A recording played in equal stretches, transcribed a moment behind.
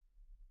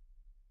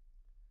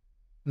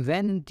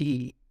When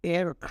the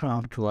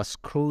aircraft was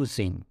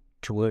cruising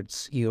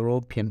towards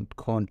European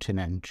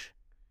continent,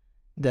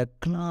 the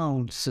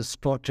clouds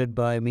spotted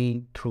by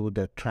me through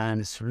the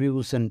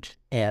translucent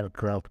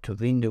aircraft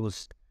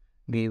windows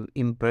gave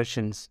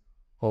impressions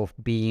of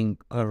being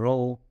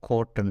raw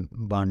cotton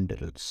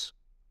bundles.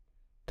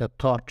 The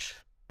thought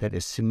that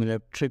a similar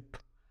trip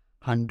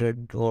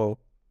 100 or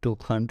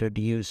 200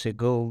 years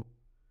ago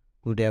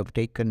would have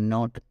taken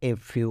not a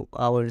few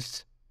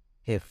hours,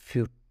 a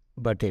few,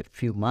 but a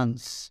few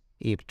months,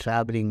 if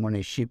traveling on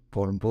a ship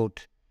or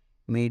boat,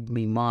 made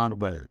me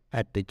marvel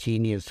at the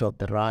genius of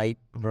the Wright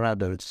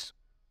brothers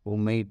who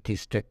made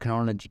this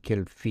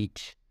technological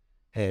feat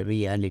a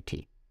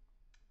reality.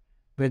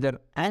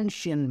 Whether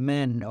ancient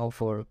men of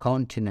our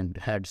continent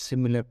had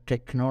similar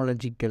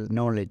technological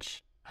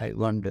knowledge, I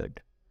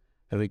wondered,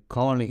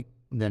 recalling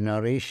the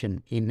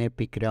narration in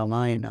epic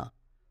Ramayana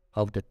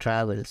of the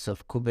travels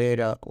of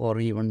Kubera or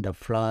even the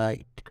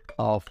flight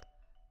of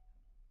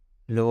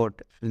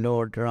Lord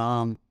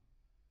Ram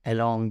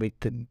along with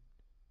the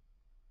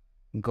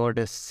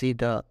goddess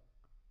Sita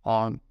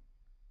on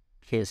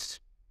his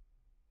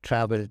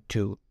travel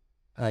to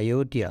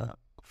Ayodhya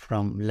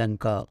from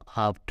Lanka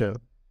after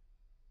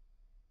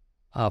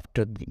the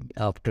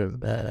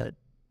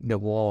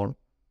war,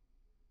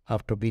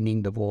 after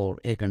winning the war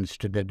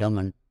against the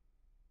Daman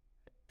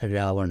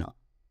Ravana.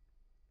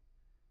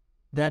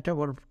 That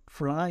our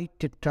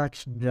flight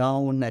touched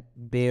down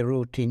at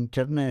Beirut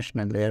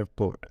International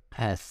Airport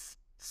as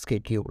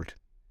scheduled,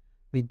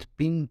 with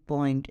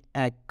pinpoint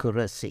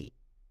accuracy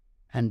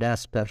and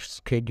as per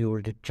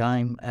scheduled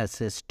time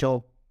as a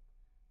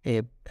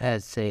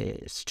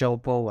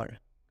stopover,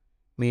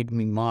 made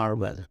me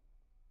marvel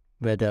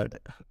whether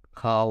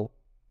how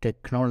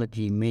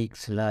technology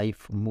makes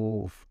life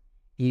move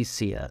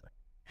easier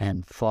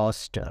and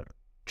faster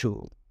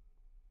too.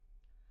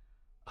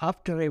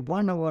 After a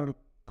 1 hour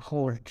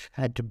halt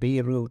at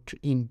Beirut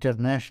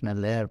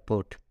International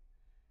Airport,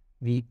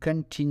 we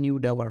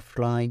continued our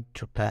flight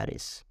to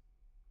Paris,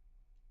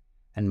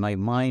 and my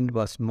mind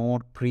was more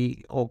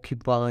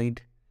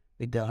preoccupied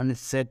with the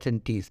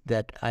uncertainties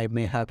that I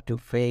may have to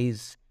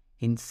face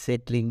in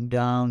settling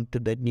down to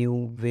the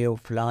new way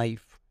of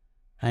life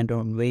and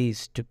on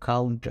ways to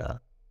counter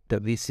the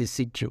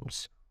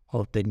vicissitudes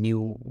of the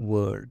new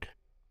world.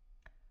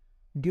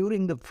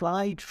 During the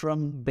flight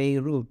from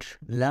Beirut,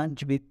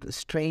 lunch with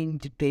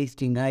strange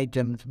tasting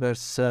items were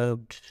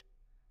served,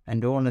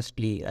 and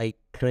honestly, I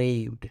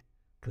craved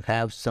to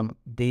have some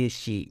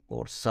Deshi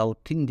or South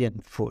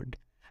Indian food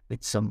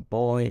with some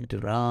boiled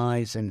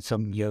rice and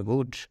some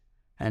yogurt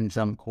and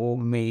some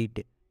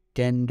homemade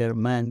tender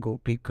mango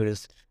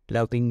pickles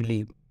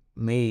lovingly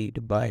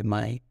made by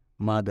my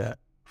mother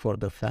for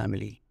the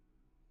family.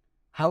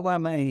 How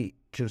am I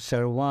to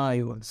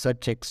survive on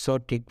such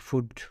exotic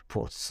food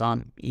for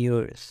some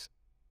years?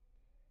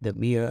 The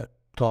mere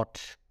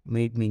thought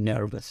made me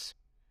nervous,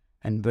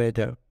 and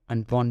wonder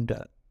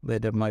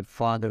whether my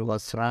father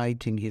was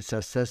right in his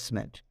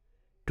assessment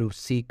to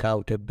seek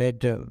out a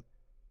better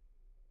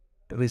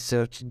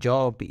research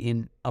job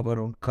in our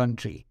own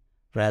country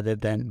rather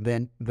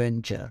than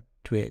venture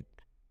to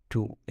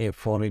a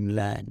foreign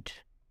land.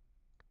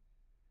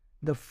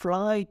 The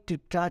flight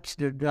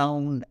touched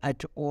down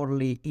at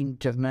Orly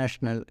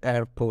International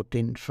Airport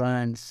in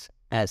France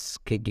as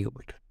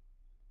scheduled.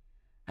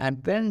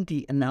 And when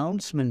the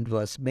announcement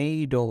was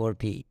made over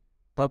the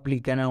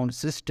public announce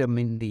system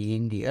in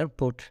the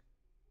airport,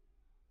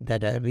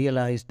 that I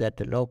realized that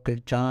the local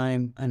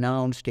time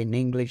announced in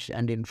English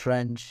and in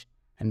French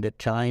and the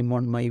time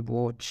on my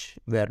watch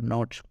were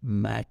not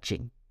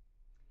matching.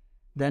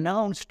 The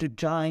announced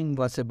time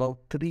was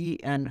about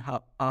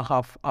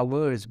 3.5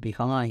 hours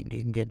behind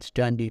Indian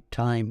Standard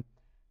Time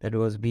that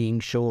was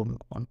being shown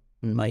on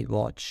my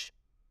watch.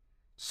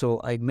 So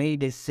I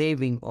made a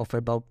saving of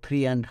about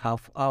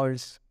 3.5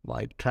 hours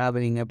while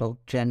traveling about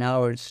 10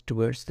 hours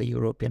towards the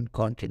European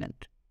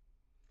continent.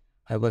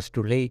 I was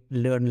to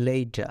learn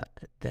later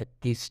that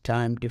this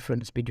time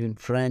difference between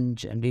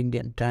French and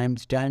Indian time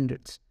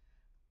standards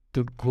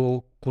could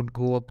go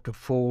up to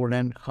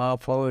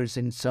 4.5 hours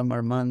in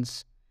summer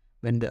months,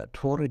 when the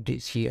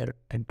authorities here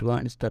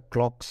advance the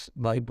clocks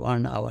by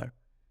 1 hour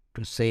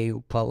to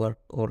save power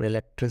or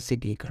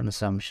electricity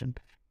consumption,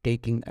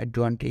 taking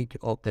advantage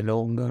of the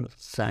longer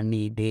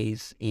sunny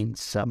days in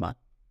summer.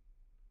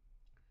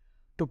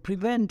 To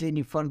prevent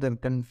any further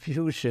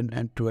confusion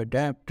and to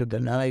adapt to the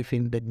life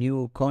in the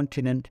new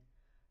continent,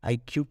 I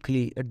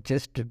quickly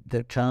adjusted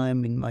the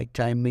time in my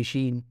time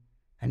machine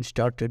and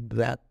started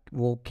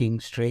walking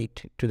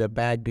straight to the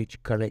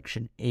baggage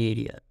collection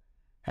area,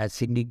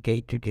 as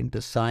indicated in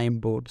the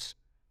signboards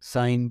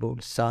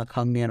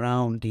hung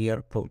around the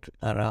airport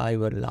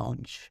arrival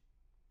lounge.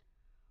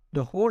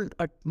 The whole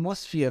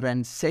atmosphere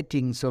and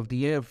settings of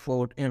the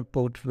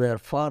airport were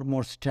far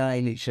more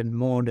stylish and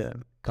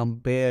modern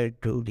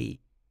compared to the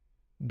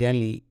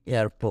Delhi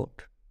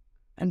airport.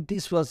 And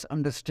this was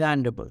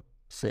understandable,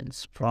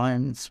 since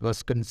France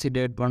was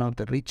considered one of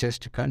the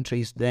richest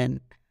countries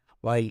then,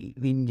 while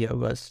India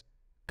was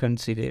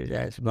considered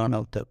as one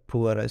of the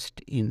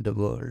poorest in the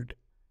world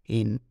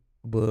in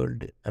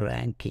world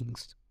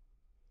rankings.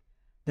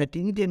 That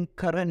Indian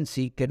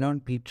currency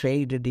cannot be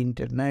traded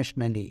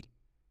internationally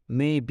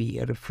may be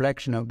a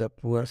reflection of the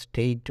poor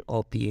state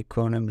of the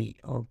economy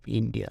of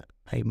India,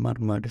 I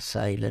murmured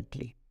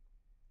silently.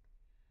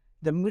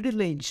 The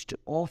middle-aged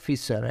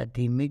officer at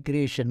the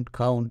immigration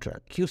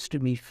counter accused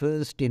me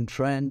first in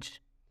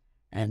French,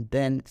 and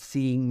then,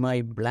 seeing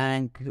my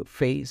blank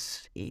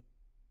face,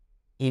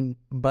 in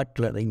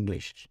butler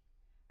English,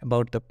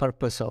 about the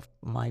purpose of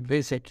my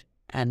visit,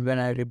 and when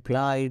I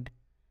replied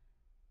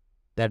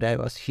that I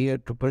was here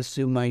to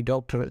pursue my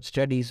doctoral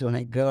studies on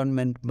a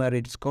government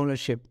merit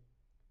scholarship,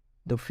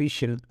 the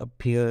official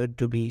appeared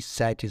to be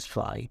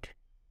satisfied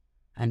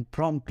and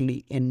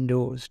promptly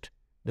endorsed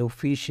the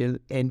official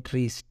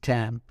entry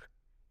stamp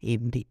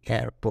in the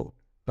airport,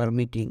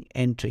 permitting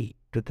entry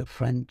to the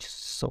French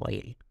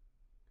soil.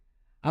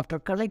 After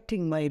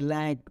collecting my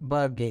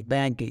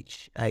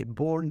baggage, I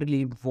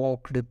boldly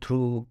walked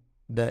through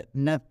the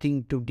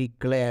nothing to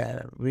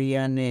declare,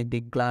 rien à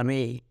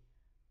déclarer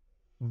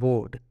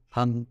board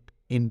hung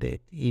in the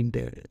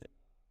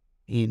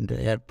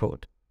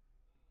airport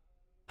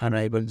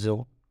arrival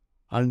zone,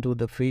 under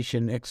the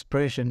facial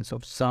expressions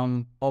of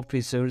some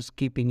officers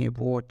keeping a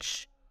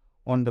watch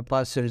on the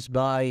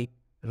passers-by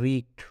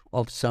reeked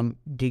of some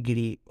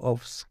degree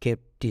of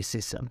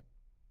skepticism.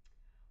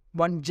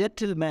 One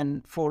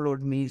gentleman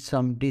followed me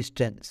some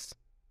distance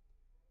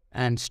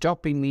and,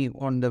 stopping me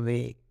on the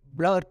way,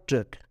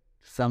 blurted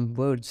some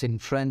words in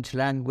French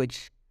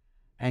language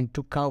and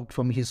took out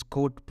from his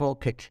coat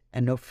pocket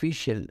an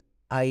official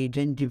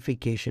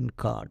identification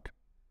card,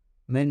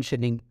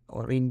 mentioning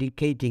or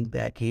indicating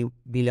that he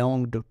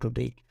belonged to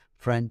the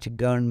French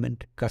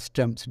government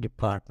customs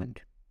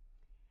department.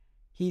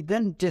 He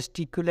then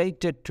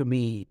gesticulated to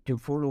me to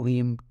follow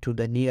him to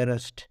the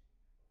nearest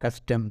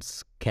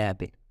customs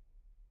cabin.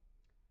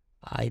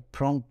 I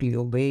promptly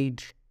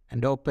obeyed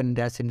and opened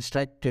as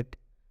instructed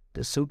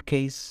the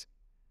suitcase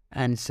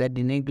and said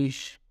in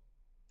English,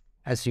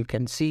 "As you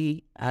can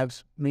see, I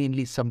have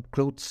mainly some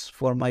clothes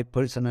for my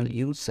personal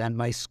use and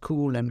my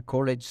school and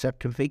college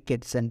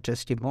certificates and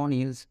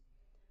testimonials.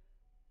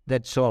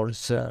 That's all,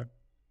 sir."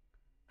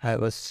 I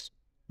was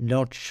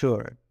not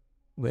sure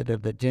whether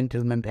the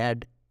gentleman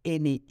had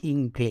any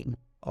inkling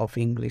of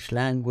English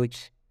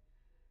language,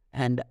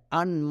 and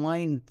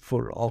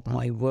unmindful of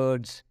my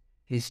words,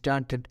 he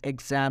started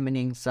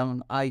examining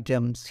some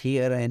items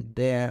here and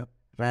there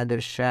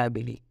rather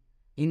shabbily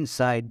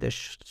inside the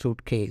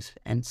suitcase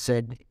and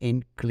said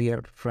in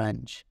clear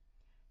French,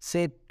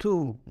 "C'est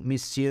tout,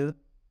 monsieur."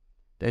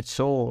 That's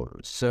all,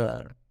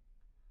 sir.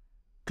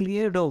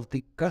 Cleared of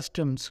the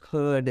customs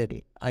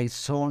hurdle, I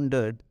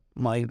sauntered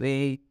my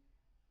way,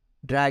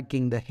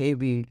 dragging the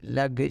heavy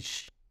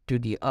luggage to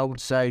the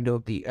outside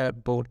of the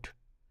airport,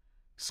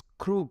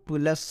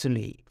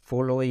 scrupulously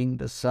following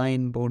the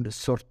signboard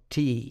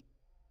 "Sortie,"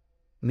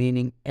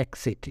 meaning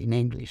exit in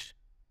English.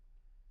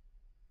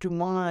 To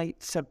my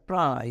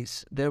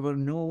surprise, there were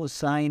no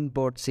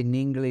signboards in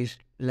English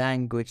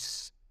language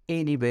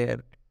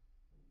anywhere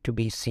to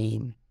be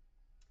seen.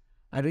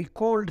 I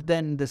recalled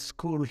then the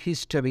school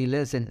history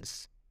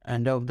lessons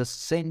and of the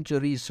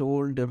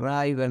centuries-old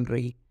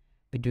rivalry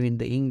between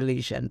the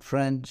English and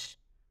French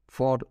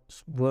for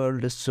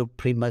world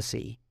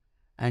supremacy,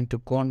 and to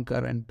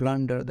conquer and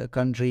plunder the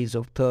countries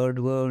of third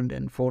world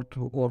and fourth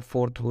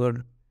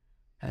world,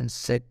 and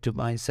said to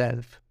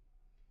myself,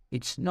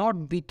 it's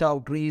not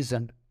without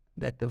reason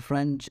that the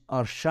French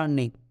are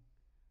shunning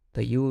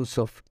the use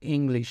of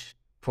English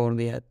for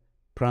their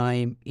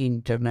prime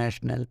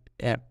international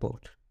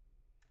airport.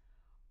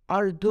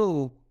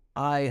 Although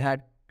I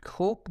had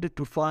hoped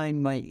to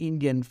find my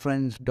Indian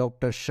friend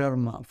Dr.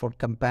 Sharma for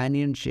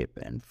companionship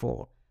and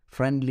for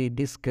friendly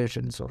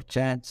discussions or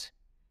chats,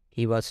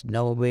 he was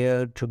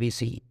nowhere to be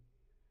seen,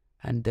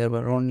 and there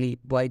were only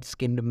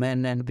white-skinned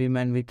men and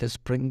women with a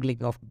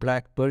sprinkling of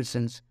black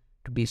persons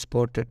to be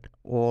spotted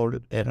all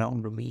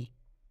around me.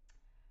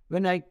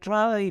 When I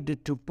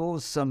tried to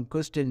pose some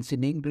questions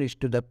in English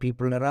to the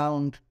people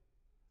around,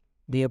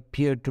 they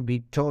appeared to be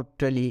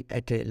totally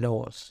at a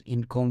loss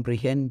in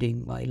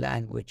comprehending my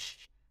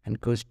language and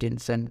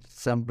questions, and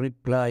some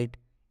replied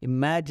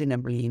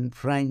imaginably in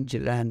French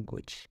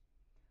language.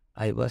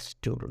 I was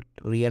to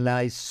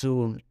realize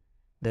soon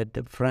that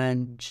the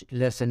French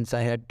lessons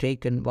I had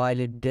taken while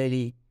in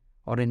Delhi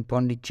or in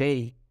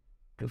Pondicherry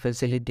to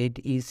facilitate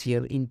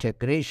easier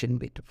integration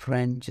with the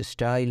French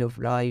style of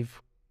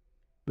life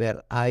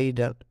were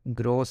either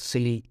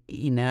grossly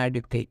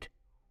inadequate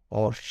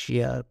or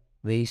sheer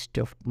waste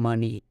of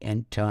money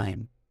and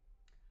time.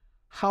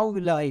 How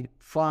will I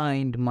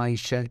find my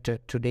shelter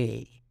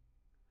today?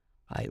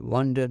 I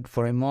wondered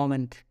for a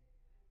moment.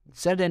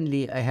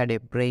 Suddenly I had a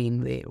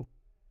brainwave.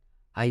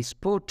 I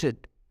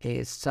spotted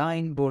a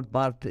signboard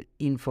marked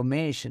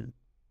information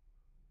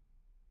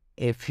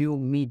a few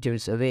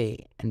meters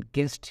away and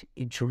guessed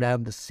it should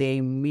have the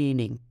same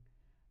meaning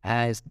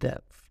as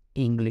the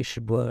English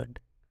word.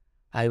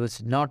 I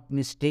was not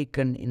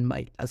mistaken in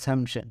my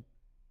assumption.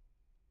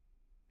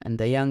 And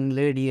the young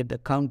lady at the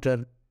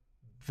counter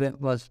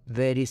was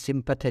very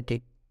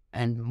sympathetic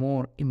and,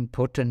 more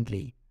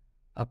importantly,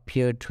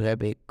 appeared to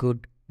have a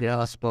good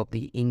grasp of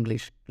the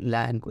English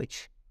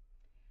language.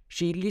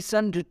 She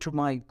listened to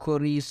my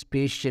queries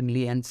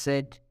patiently and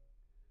said,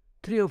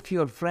 "Three of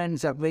your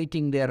friends are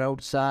waiting there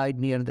outside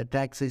near the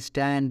taxi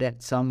stand,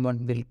 and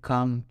someone will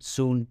come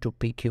soon to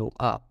pick you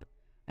up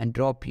and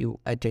drop you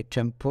at a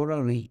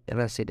temporary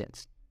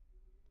residence."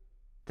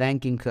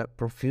 Thanking her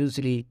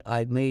profusely,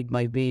 I made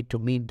my way to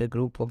meet the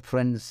group of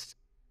friends,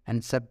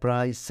 and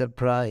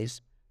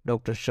surprise,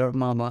 Dr.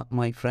 Sharma,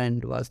 my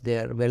friend, was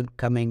there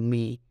welcoming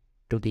me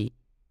to the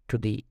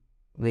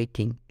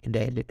waiting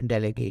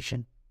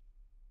delegation.